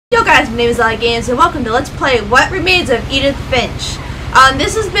guys, my name is Ali Games and welcome to Let's Play What Remains of Edith Finch.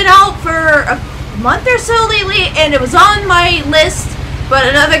 This has been out for a month or so lately and it was on my list, but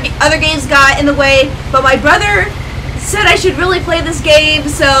other games got in the way. But my brother said I should really play this game,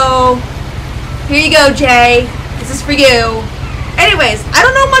 so here you go, Jay. This is for you. Anyways, I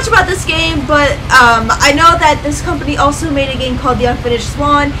don't know much about this game, but I know that this company also made a game called The Unfinished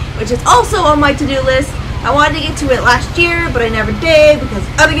Swan, which is also on my to-do list. I wanted to get to it last year, but I never did because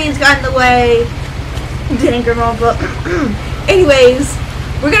other games got in the way. Didn't get wrong, but anyways,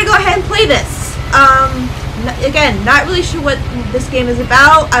 we're gonna go ahead and play this. Again, not really sure what this game is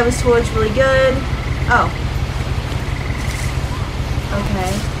about. I was told it's really good. Oh.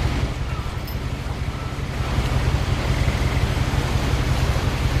 Okay.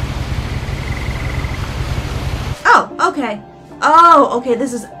 Oh, okay. Oh, okay,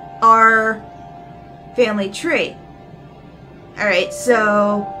 this is our family tree. Alright,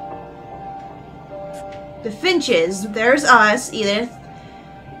 so the Finches, there's us, Edith,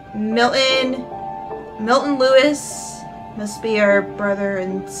 Milton Lewis, must be our brother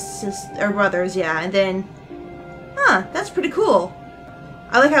and sister, or brothers, yeah, and then, that's pretty cool.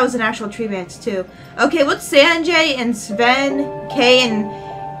 I like how it was an actual tree branch too. Okay, what's Sanjay and Sven, Kay and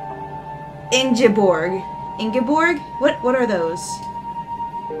Ingeborg? Ingeborg? What are those?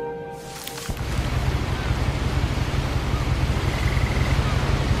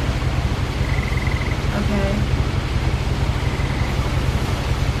 Okay.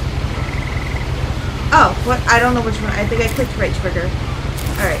 Oh, what? I don't know which one. I think I clicked right trigger.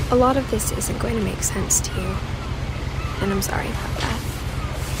 Alright. A lot of this isn't going to make sense to you. And I'm sorry about that.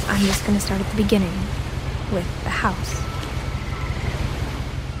 I'm just going to start at the beginning. With the house.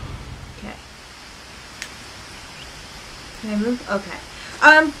 Okay. Can I move? Okay.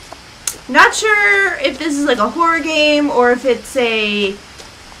 Not sure if this is like a horror game or if it's a...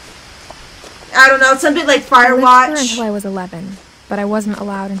 I don't know, something like Firewatch. I lived here until I was 11, but I wasn't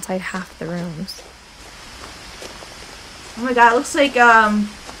allowed inside half the rooms. Oh my god, it looks like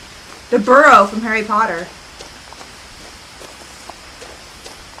the burrow from Harry Potter.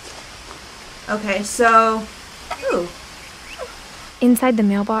 Okay, so... Ooh. Inside the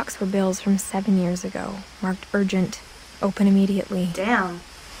mailbox were bills from 7 years ago, marked urgent, open immediately. Damn.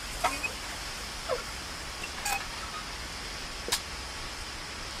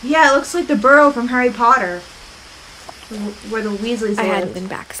 Yeah, it looks like the burrow from Harry Potter. Where the Weasleys lived. I hadn't been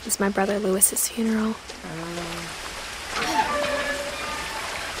back since my brother Lewis's funeral.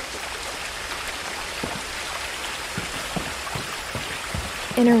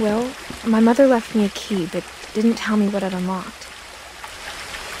 In her will, my mother left me a key, but didn't tell me what it unlocked.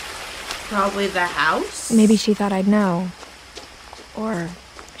 Probably the house? Maybe she thought I'd know. Or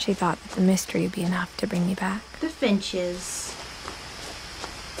she thought that the mystery would be enough to bring me back. The Finches.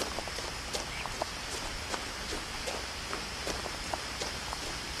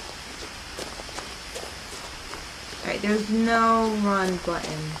 Alright, there's no run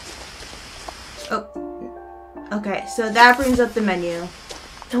button. Oh. Okay, so that brings up the menu.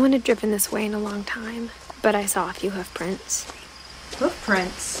 No one had driven this way in a long time, but I saw a few hoof prints. Hoof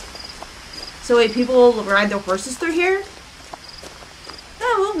prints? So wait, people ride their horses through here?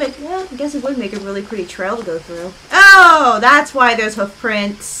 Oh, well, I guess it would make a really pretty trail to go through. Oh, that's why there's hoof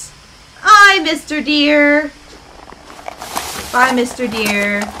prints. Hi, Mr. Deer. Bye, Mr.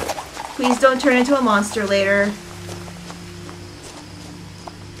 Deer. Please don't turn into a monster later.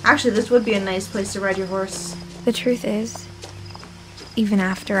 Actually, this would be a nice place to ride your horse. The truth is, even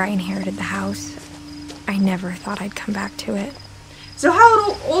after I inherited the house, I never thought I'd come back to it. So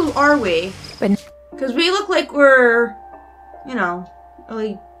how old are we? Because we look like we're, you know,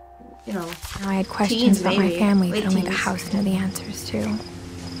 really, you know, now I had questions teens, about maybe. my family Late that only the teens. house knew the answers to.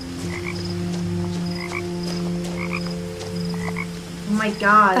 Oh my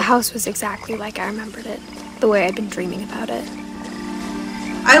god. The house was exactly like I remembered it, the way I'd been dreaming about it.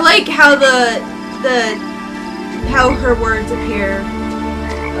 I like how how her words appear.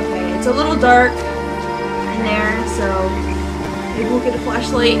 Okay, it's a little dark in there, so maybe we'll get a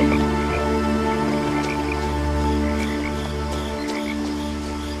flashlight.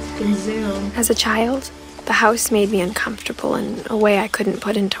 You can zoom. As a child, the house made me uncomfortable in a way I couldn't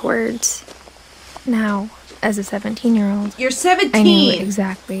put into words. Now, as a 17-year-old, You're 17! I knew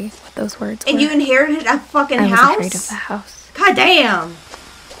exactly what those words were. And you inherited a fucking I was house? afraid of the house. God damn!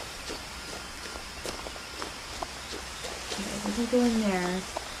 Okay, doesn't go in there.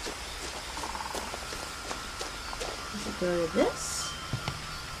 Does it go to this?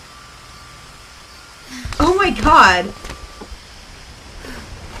 Oh my god!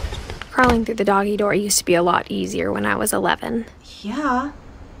 Crawling through the doggy door used to be a lot easier when I was 11. Yeah.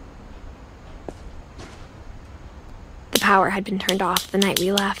 power had been turned off the night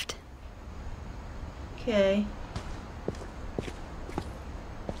we left. Okay.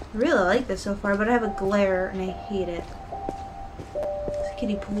 I really like this so far, but I have a glare and I hate it. It's a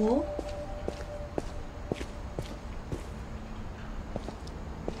kiddie pool.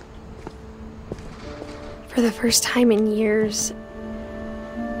 For the first time in years,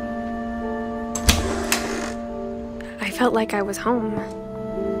 I felt like I was home.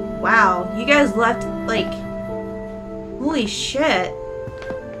 Wow, you guys left, like, holy shit.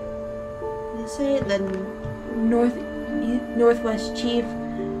 Did I say the Northwest Chief,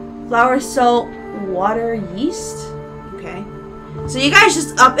 flour, salt, water, yeast? Okay. So you guys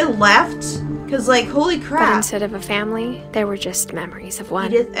just up and left? Because, like, holy crap. But instead of a family, there were just memories of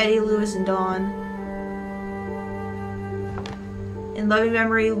one. Edith, Eddie, Lewis, and Dawn. In loving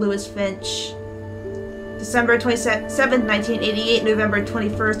memory, Lewis Finch. December 27th, 1988, November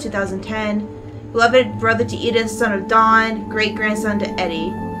 21st, 2010. Beloved brother to Edith, son of Dawn, great-grandson to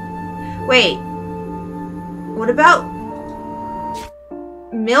Eddie. Wait. What about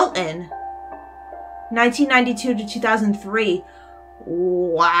Milton? 1992 to 2003.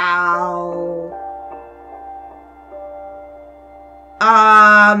 Wow.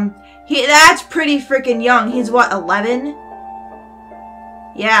 That's pretty freaking young. He's what, 11?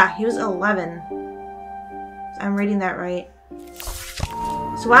 Yeah, he was 11. I'm reading that right.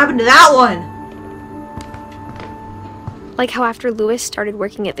 So what happened to that one? Like how after Lewis started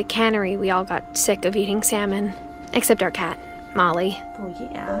working at the cannery, we all got sick of eating salmon. Except our cat, Molly. Oh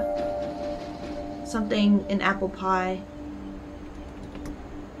yeah. Something in apple pie.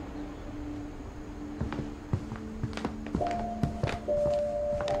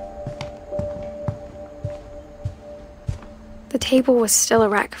 The table was still a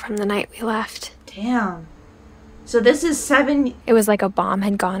wreck from the night we left. Damn. So this is 7... It was like a bomb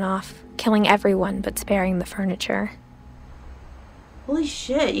had gone off, killing everyone but sparing the furniture. Holy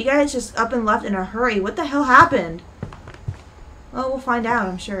shit, you guys just up and left in a hurry. What the hell happened? Well, we'll find out,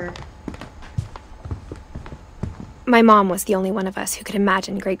 I'm sure. My mom was the only one of us who could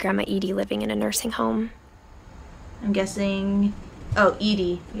imagine Great-Grandma Edie living in a nursing home. I'm guessing... Oh,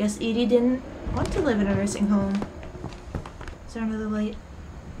 Edie. I guess Edie didn't want to live in a nursing home. Is there another light?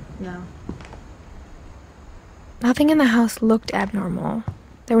 No. Nothing in the house looked abnormal.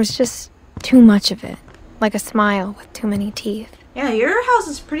 There was just too much of it. Like a smile with too many teeth. Yeah, your house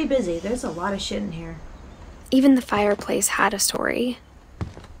is pretty busy. There's a lot of shit in here. Even the fireplace had a story.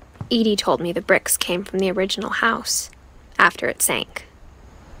 Edie told me the bricks came from the original house, after it sank.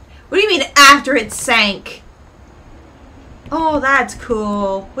 What do you mean, after it sank? Oh, that's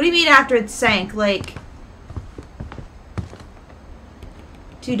cool. What do you mean, after it sank? Like...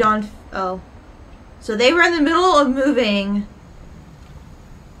 To Dawn... Oh. So they were in the middle of moving...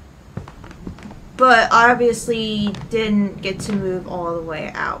 But obviously didn't get to move all the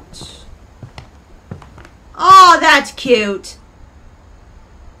way out. Oh, that's cute.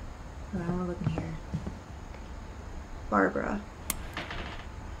 I want to look in here. Barbara.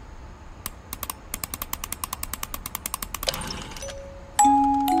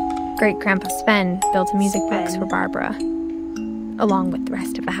 Great-Grandpa Sven built a music box for Barbara, along with the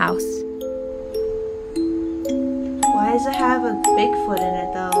rest of the house. Why does it have a Bigfoot in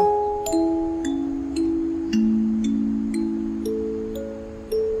it, though?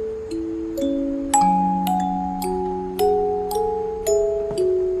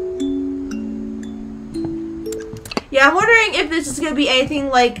 Yeah, I'm wondering if this is gonna be anything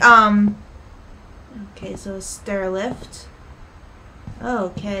like, okay, so a stair lift.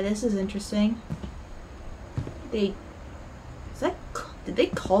 Okay, this is interesting. Did they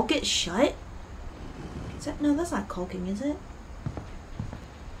caulk it shut? No, that's not caulking, is it?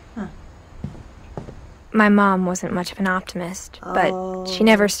 Huh. My mom wasn't much of an optimist, but she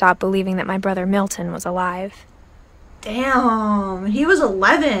never stopped believing that my brother Milton was alive. Damn, he was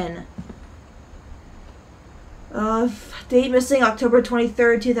 11. Date missing October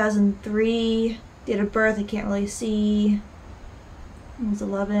 23rd, 2003. Date of birth, I can't really see. He was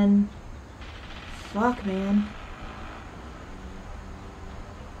 11. Fuck, man.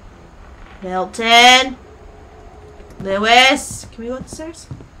 Milton! Lewis! Can we go upstairs?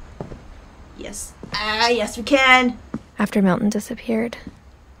 Yes. Yes we can! After Milton disappeared,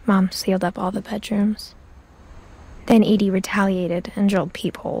 Mom sealed up all the bedrooms. Then Edie retaliated and drilled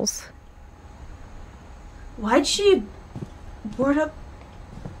peepholes. Why'd she board up?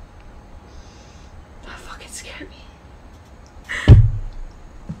 That fucking scared me.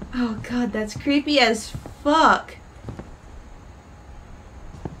 Oh god, that's creepy as fuck.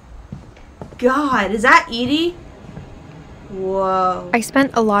 God, is that Edie? Whoa. I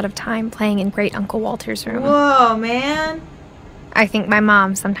spent a lot of time playing in Great Uncle Walter's room. Whoa, man. I think my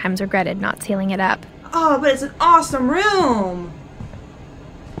mom sometimes regretted not sealing it up. Oh, but it's an awesome room.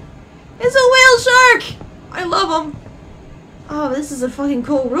 It's a whale shark. I love him. Oh, this is a fucking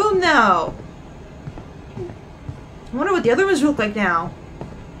cool room now. I wonder what the other ones look like now.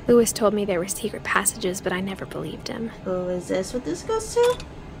 Lewis told me there were secret passages, but I never believed him. Oh, is this what this goes to?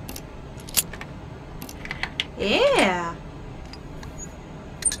 Yeah.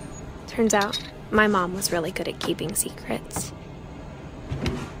 Turns out, my mom was really good at keeping secrets.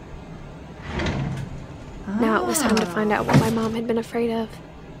 Now it was time to find out what my mom had been afraid of.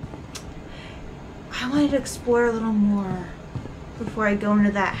 I wanted to explore a little more before I go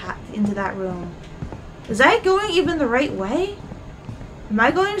into that room. Is I going even the right way? Am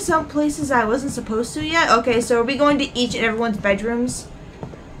I going to some places I wasn't supposed to yet? Okay, so are we going to each and everyone's bedrooms?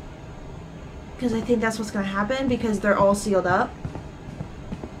 Because I think that's what's going to happen because they're all sealed up.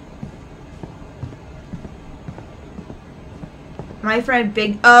 My friend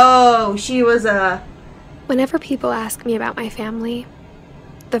Big... Oh, she was a... Whenever people ask me about my family,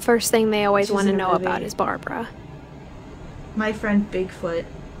 the first thing they always want to know about is Barbara. My friend Bigfoot.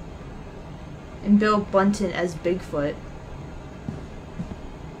 And Bill Bunton as Bigfoot.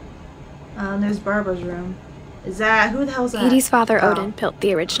 There's Barbara's room. Is that... Who the hell is that? Edie's father, Odin, built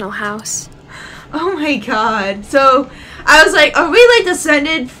the original house. Oh my god. So, I was like, are we like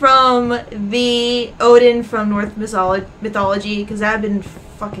descended from the Odin from Norse mythology? Because that would have been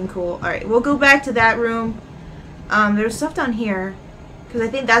fucking cool. Alright, we'll go back to that room. There's stuff down here. Because I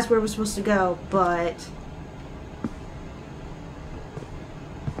think that's where we're supposed to go, but...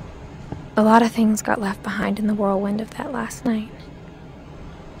 A lot of things got left behind in the whirlwind of that last night.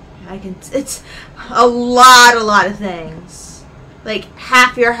 It's a lot of things. Like,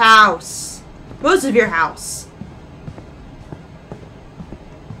 half your house. Most of your house.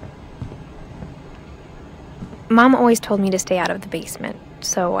 Mom always told me to stay out of the basement,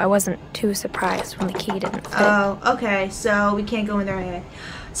 so I wasn't too surprised when the key didn't fit. Oh, okay, so we can't go in there anyway.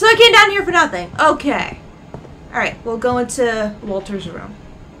 So I came down here for nothing. Okay. Alright, we'll go into Walter's room.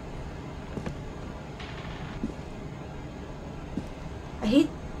 I hate...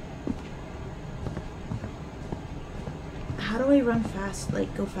 How do I run fast?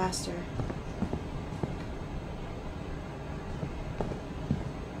 Like, go faster?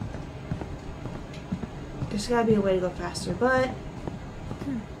 There's gotta be a way to go faster, but...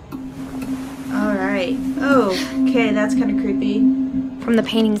 Alright. Oh, okay, that's kind of creepy. From the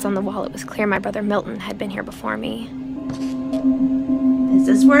paintings on the wall, it was clear my brother Milton had been here before me. Is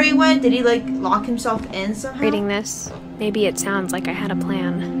this where he went? Did he, like, lock himself in somehow? Reading this, maybe it sounds like I had a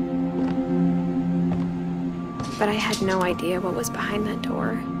plan. But I had no idea what was behind that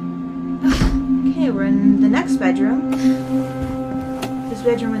door. Okay, we're in the next bedroom. Whose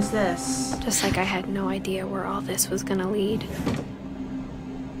bedroom is this? Just like I had no idea where all this was gonna lead.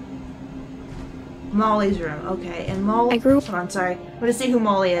 Molly's room. Okay, and Molly... I grew up... Hold on, sorry. I want to see who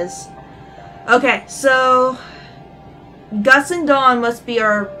Molly is. Okay, so... Gus and Dawn must be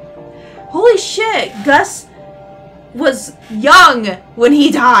our... Holy shit! Gus was young when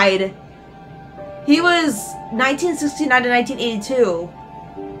he died. He was 1969 to 1982.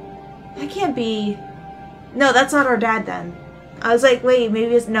 That can't be... No, that's not our dad then. I was like, wait,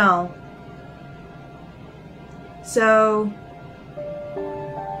 maybe it's... No. So...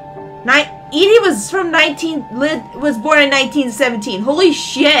 Edie was from was born in 1917. Holy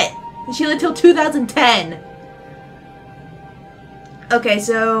shit! And she lived till 2010. Okay,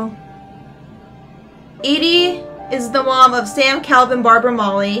 so... Edie is the mom of Sam, Calvin, Barbara,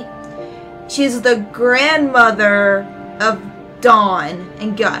 Molly. She's the grandmother of Dawn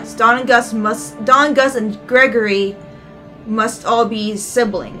and Gus. Dawn, Gus, and Gregory must all be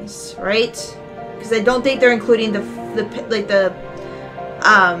siblings, right? Because I don't think they're including the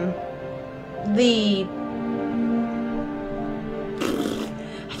I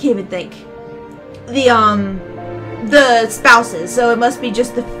can't even think. The spouses, so it must be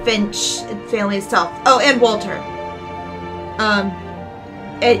just the Finch family itself. Oh, and Walter.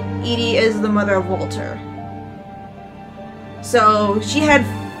 Edie is the mother of Walter. So she had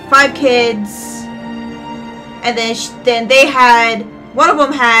 5 kids, and then they had, one of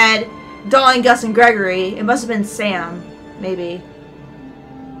them had Dawn, Gus, and Gregory. It must have been Sam, maybe.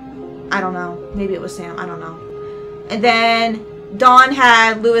 I don't know. Maybe it was Sam. I don't know. And then Dawn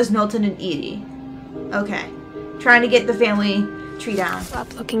had Lewis, Milton, and Edie. Okay. Trying to get the family tree down.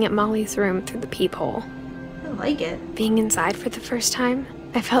 Up looking at Molly's room through the peephole. I like it. Being inside for the first time,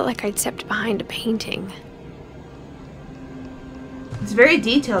 I felt like I'd stepped behind a painting. It's very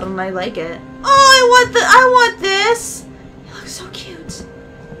detailed and I like it. Oh, I want this!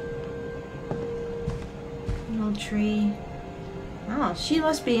 tree. Oh, she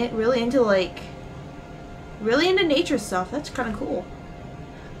must be really into nature stuff. That's kind of cool.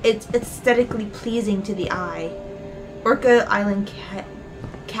 It's aesthetically pleasing to the eye. Orca Island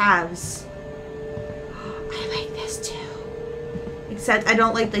calves. I like this too. Except I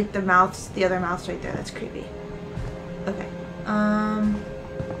don't like the mouths, the other mouths right there. That's creepy. Okay.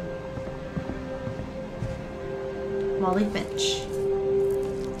 Molly Finch.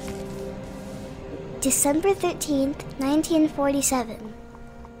 December 13th, 1947.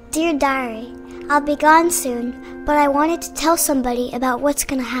 Dear Diary, I'll be gone soon, but I wanted to tell somebody about what's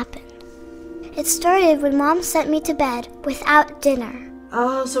gonna happen. It started when Mom sent me to bed without dinner.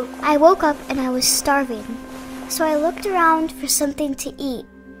 Oh, so... I woke up and I was starving, so I looked around for something to eat.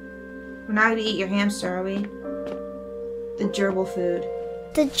 We're not gonna eat your hamster, are we? The gerbil food.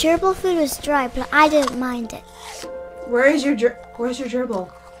 The gerbil food was dry, but I didn't mind it. Where's your gerbil? Where's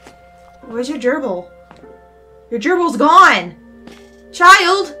your gerbil? Your gerbil's gone!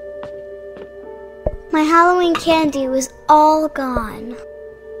 Child! My Halloween candy was all gone.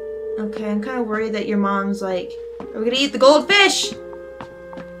 Okay, I'm kind of worried that your mom's like, are we gonna eat the goldfish?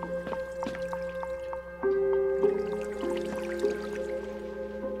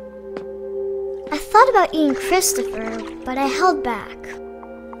 I thought about eating Christopher, but I held back.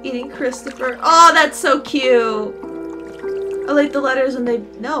 Eating Christopher. Oh, that's so cute. I like the letters and they...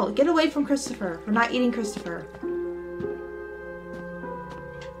 No, get away from Christopher. We're not eating Christopher.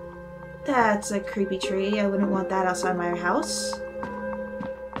 That's a creepy tree. I wouldn't want that outside my house.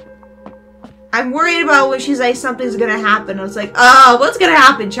 I'm worried about when she's like, something's gonna happen. I was like, oh, what's gonna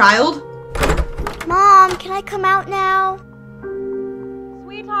happen, child? Mom, can I come out now?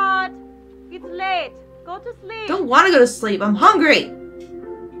 Sweetheart, it's late. Go to sleep. Don't want to go to sleep. I'm hungry.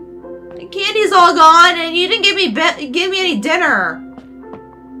 The candy's all gone, and you didn't give me any dinner.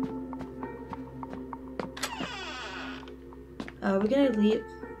 Oh, we're gonna leave.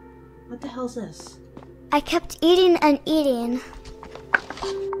 What the hell's this? I kept eating and eating.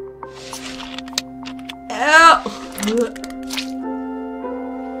 Ew.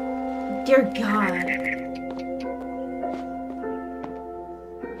 Dear God.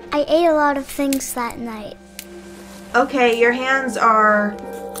 I ate a lot of things that night. Okay, your hands are...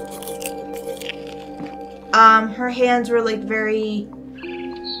 her hands were like very...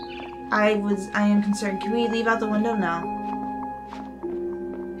 I am concerned. Can we leave out the window now?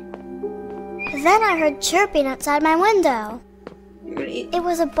 Then I heard chirping outside my window. You're gonna eat... It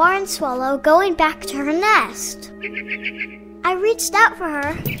was a barn swallow going back to her nest. I reached out for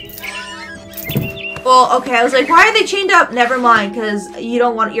her. Well, okay, I was like, why are they chained up? Never mind, because you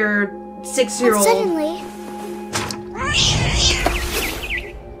don't want your 6-year-old... And suddenly...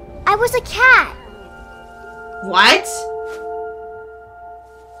 I was a cat. What?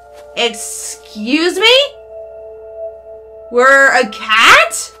 Excuse me? We're a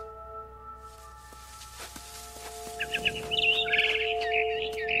cat?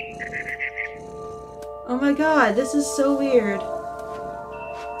 Oh my god, this is so weird.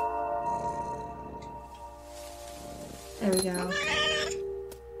 There we go.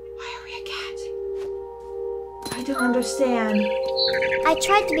 Why are we a cat? I don't understand. I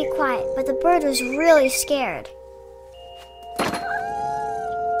tried to be quiet, but the bird was really scared.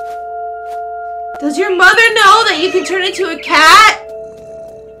 Does your mother know that you can turn into a cat?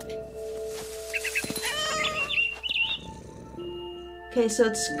 Okay, so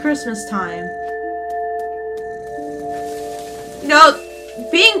it's Christmas time. You know,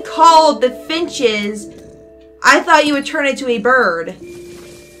 being called the Finches, I thought you would turn into a bird.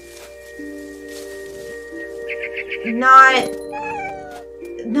 Not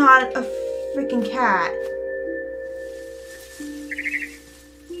a freaking cat.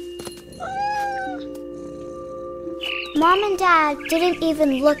 Mom and Dad didn't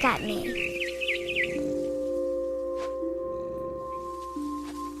even look at me.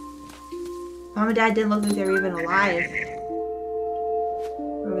 Mom and Dad didn't look like they were even alive.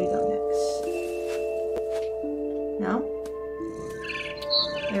 Where do we go next? No?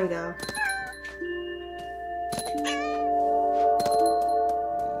 There we go.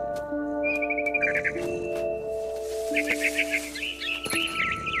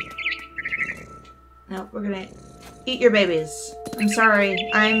 No, we're gonna eat your babies. I'm sorry.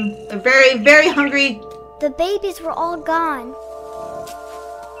 I'm very, very hungry. The babies were all gone.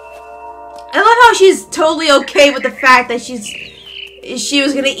 I love how she's totally okay with the fact that she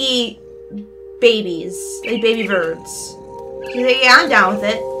was gonna eat babies, like baby birds. She's like, yeah, I'm down with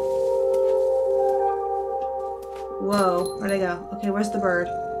it. Whoa, where'd I go? Okay, where's the bird?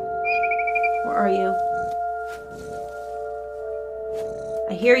 Where are you?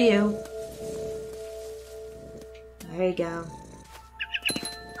 I hear you. There you go.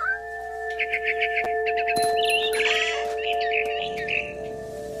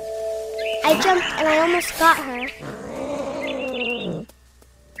 I jumped and I almost got her.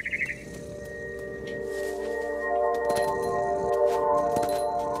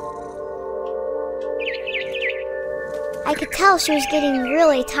 I could tell she was getting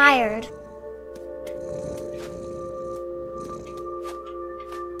really tired.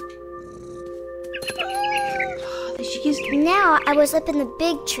 Now I was up in the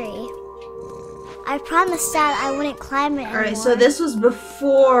big tree. I promised Dad I wouldn't climb it anymore. Alright, so this was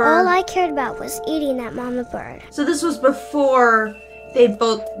before... All I cared about was eating that mama bird. So this was before they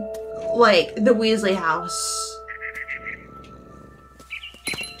both, like, the Weasley house.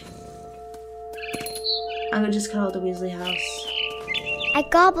 I'm gonna just call it the Weasley house. I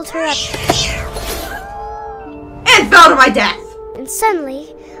gobbled her up. And fell to my death! And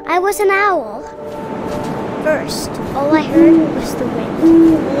suddenly, I was an owl. First, all I heard was the wind.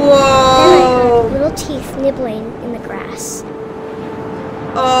 Whoa! Then I heard little teeth nibbling in the grass.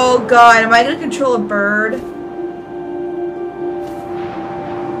 Oh god, am I gonna control a bird?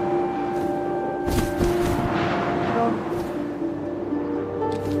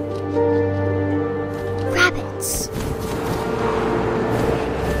 Rabbits.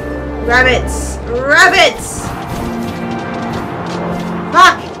 Rabbits! Rabbits!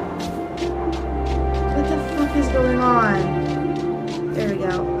 Fuck! What the fuck is going on? There we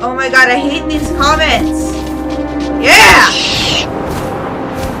go. Oh my god, I hate these comments! Yeah!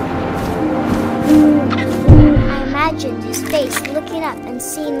 I imagined his face looking up and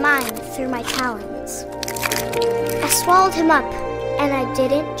seeing mine through my talons. I swallowed him up, and I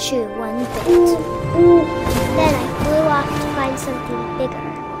didn't chew one bit. Then I flew off to find something bigger.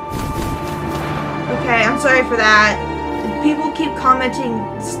 Okay, I'm sorry for that. People keep commenting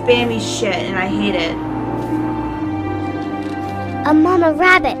spammy shit, and I hate it. A mama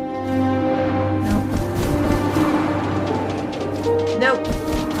rabbit. Nope.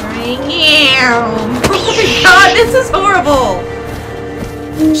 Oh my god, this is horrible!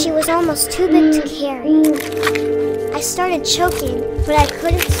 She was almost too big to carry. I started choking, but I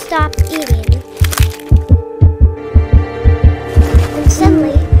couldn't stop eating. And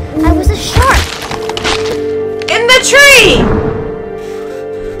suddenly, I was a shark! In the tree!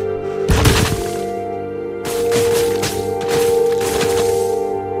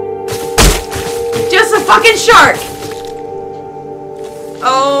 Just a fucking shark!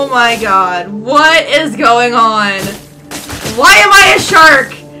 Oh my god, what is going on? Why am I a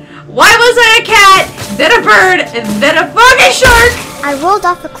shark? Why was I a cat, then a bird, and then a fucking shark? I rolled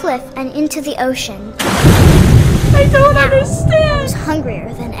off a cliff and into the ocean. I don't I was understand.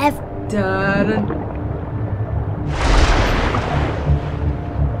 hungrier than ever. Dun.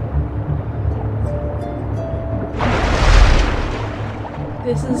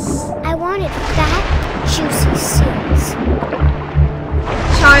 This is... I wanted fat, juicy seals.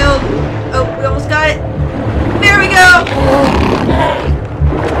 Child. Oh, we almost got it. There we go.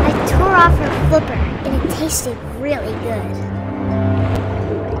 I tore off her flipper, and it tasted really good.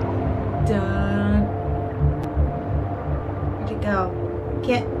 Dun. Where'd it go?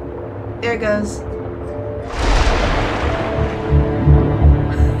 Can't. There it goes.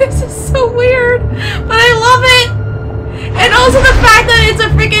 This is so weird, but I love it. And also the fact that it's a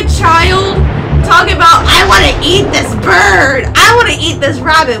freaking child talking about, I want to eat this bird. I want to eat this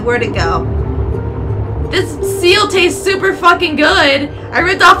rabbit. Where'd it go? This seal tastes super fucking good. I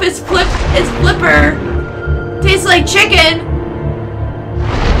ripped off his flipper. Tastes like chicken.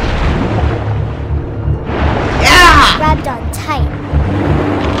 Yeah. Grabbed on tight.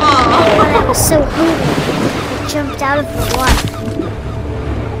 Aww. But I was so hungry, I jumped out of the water.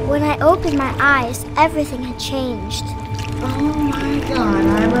 When I opened my eyes, everything had changed. Oh my god,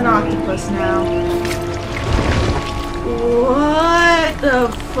 I'm an octopus now. What the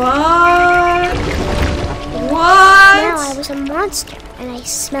fuck? What? Now I was a monster, and I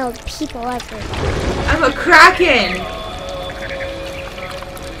smelled people everywhere. I'm a kraken!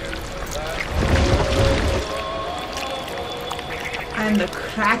 I'm the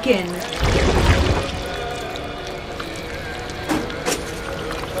kraken.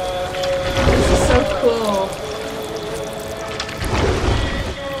 This is so cool.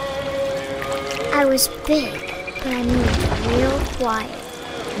 I was big, but I moved real quiet.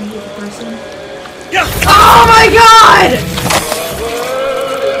 Can you get the person? Oh my god!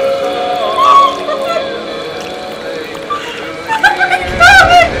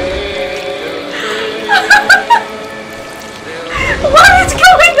 What is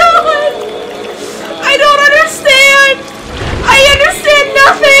going on? I don't understand! I understand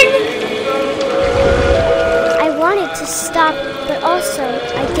nothing! I wanted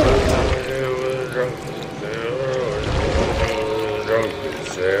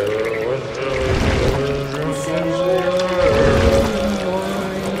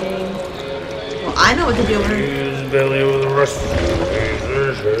I know what to do with her. His belly with a rust.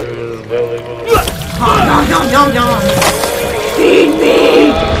 His belly with a rust. Oh, no. Feed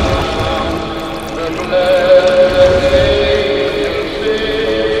me!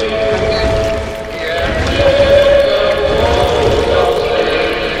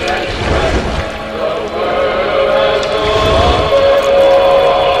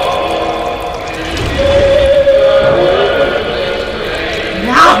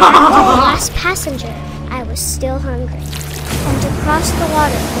 Last passenger, I was still hungry. And to cross the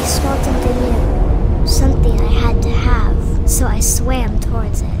water, I smelled something new. Something I had to have, so I swam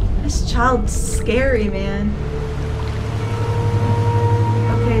towards it. This child's scary, man.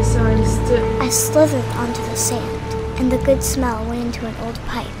 Okay, so I slithered onto the sand, and the good smell went into an old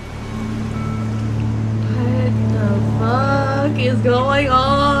pipe. What the fuck is going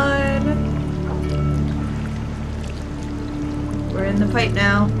on? We're in the pipe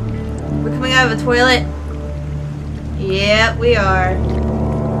now. We're coming out of a toilet. Yep, we are.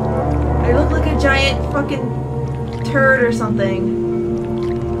 I look like a giant fucking turd or something.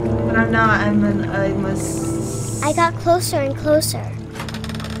 But I'm not. I got closer and closer.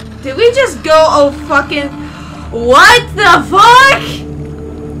 Did we just go, oh fucking... What the fuck?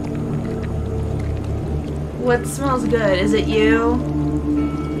 What smells good? Is it you?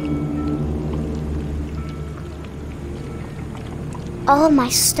 All of my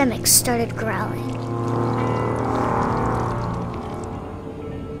stomach started growling.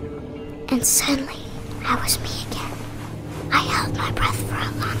 And suddenly, I was me again. I held my breath for a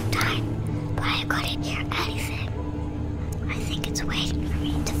long time, but I couldn't hear anything. I think it's waiting for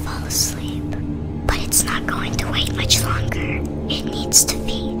me to fall asleep. But it's not going to wait much longer. It needs to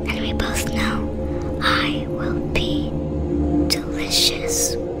feed, and we both know I will be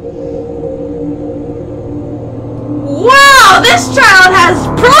delicious. Wow, this child has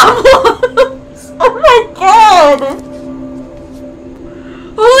problems! Oh my god!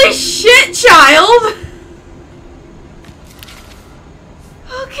 Holy shit, child!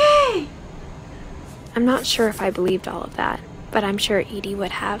 Okay. I'm not sure if I believed all of that, but I'm sure Edie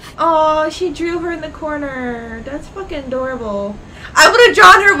would have. Oh, she drew her in the corner. That's fucking adorable. I would have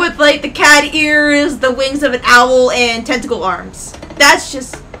drawn her with, like, the cat ears, the wings of an owl, and tentacle arms. That's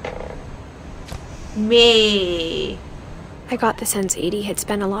just... me. I got the sense Edie had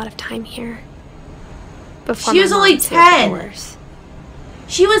spent a lot of time here. Before She was my mom only said 10. divorce.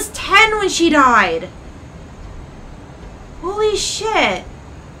 She was 10 when she died. Holy shit.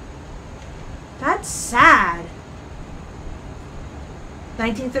 That's sad.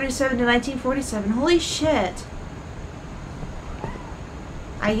 1937 to 1947. Holy shit.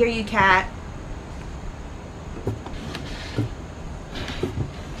 I hear you, cat.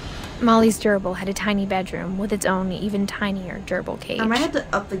 Molly's gerbil had a tiny bedroom with its own even tinier gerbil cage. I might have to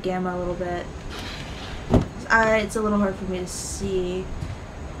up the gamma a little bit. It's a little hard for me to see.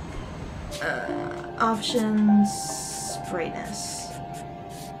 Options, brightness.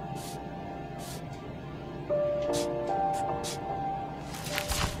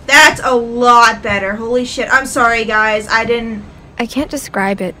 That's a lot better. Holy shit. I'm sorry, guys. I can't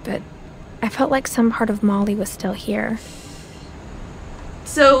describe it, but I felt like some part of Molly was still here.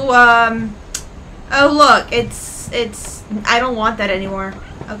 So, oh look, it's, I don't want that anymore.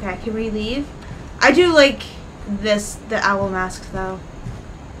 Okay, can we leave? I do like this, the owl mask, though.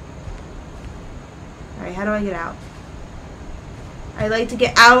 Alright, how do I get out? I'd like to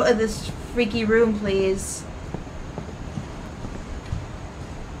get out of this freaky room, please.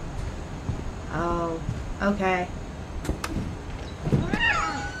 Oh, okay.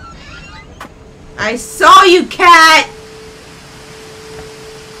 I saw you, cat!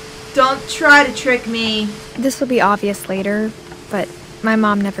 Don't try to trick me. This will be obvious later, but my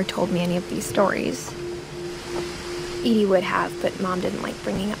mom never told me any of these stories. Edie would have, but Mom didn't like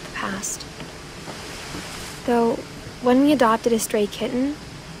bringing up the past. Though, when we adopted a stray kitten,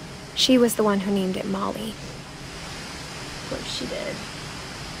 she was the one who named it Molly. Of course she did.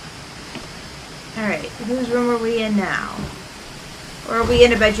 Alright, whose room are we in now? Or are we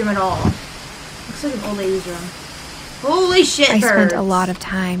in a bedroom at all? Looks like an old lady's room. Holy shit, I birds. spent a lot of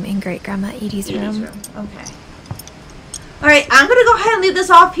time in Great-Grandma Edie's room. Okay. Alright, I'm gonna go ahead and leave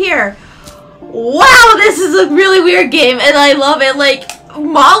this off here. Wow, this is a really weird game, and I love it. Like,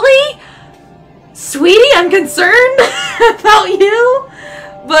 Molly? Sweetie, I'm concerned about you.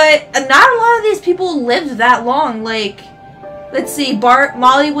 But not a lot of these people lived that long. Like, let's see,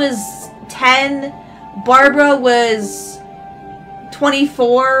 Molly was 10, Barbara was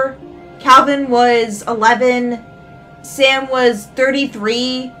 24, Calvin was 11, Sam was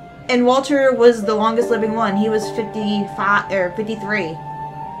 33, and Walter was the longest living one. He was 55 or 53.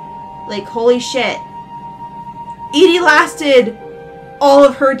 Like, holy shit. Edie lasted all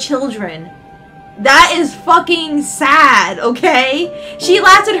of her children. That is fucking sad, okay? She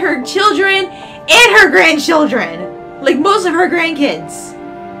lasted her children and her grandchildren. Like, most of her grandkids.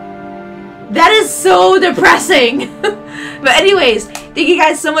 That is so depressing. But anyways, thank you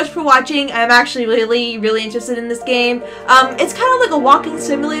guys so much for watching. I'm actually really interested in this game. It's kind of like a walking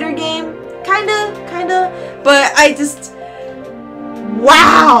simulator game. Kinda. But I just...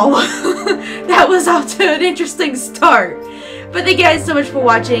 Wow! That was off to an interesting start. But thank you guys so much for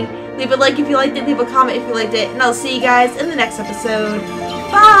watching. Leave a like if you liked it. Leave a comment if you liked it. And I'll see you guys in the next episode.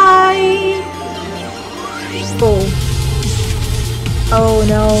 Bye! Oh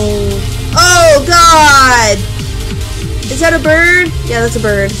no. Oh god! Is that a bird? Yeah, that's a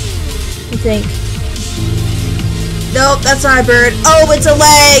bird. I think. Nope, that's not a bird. Oh, it's a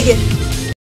leg!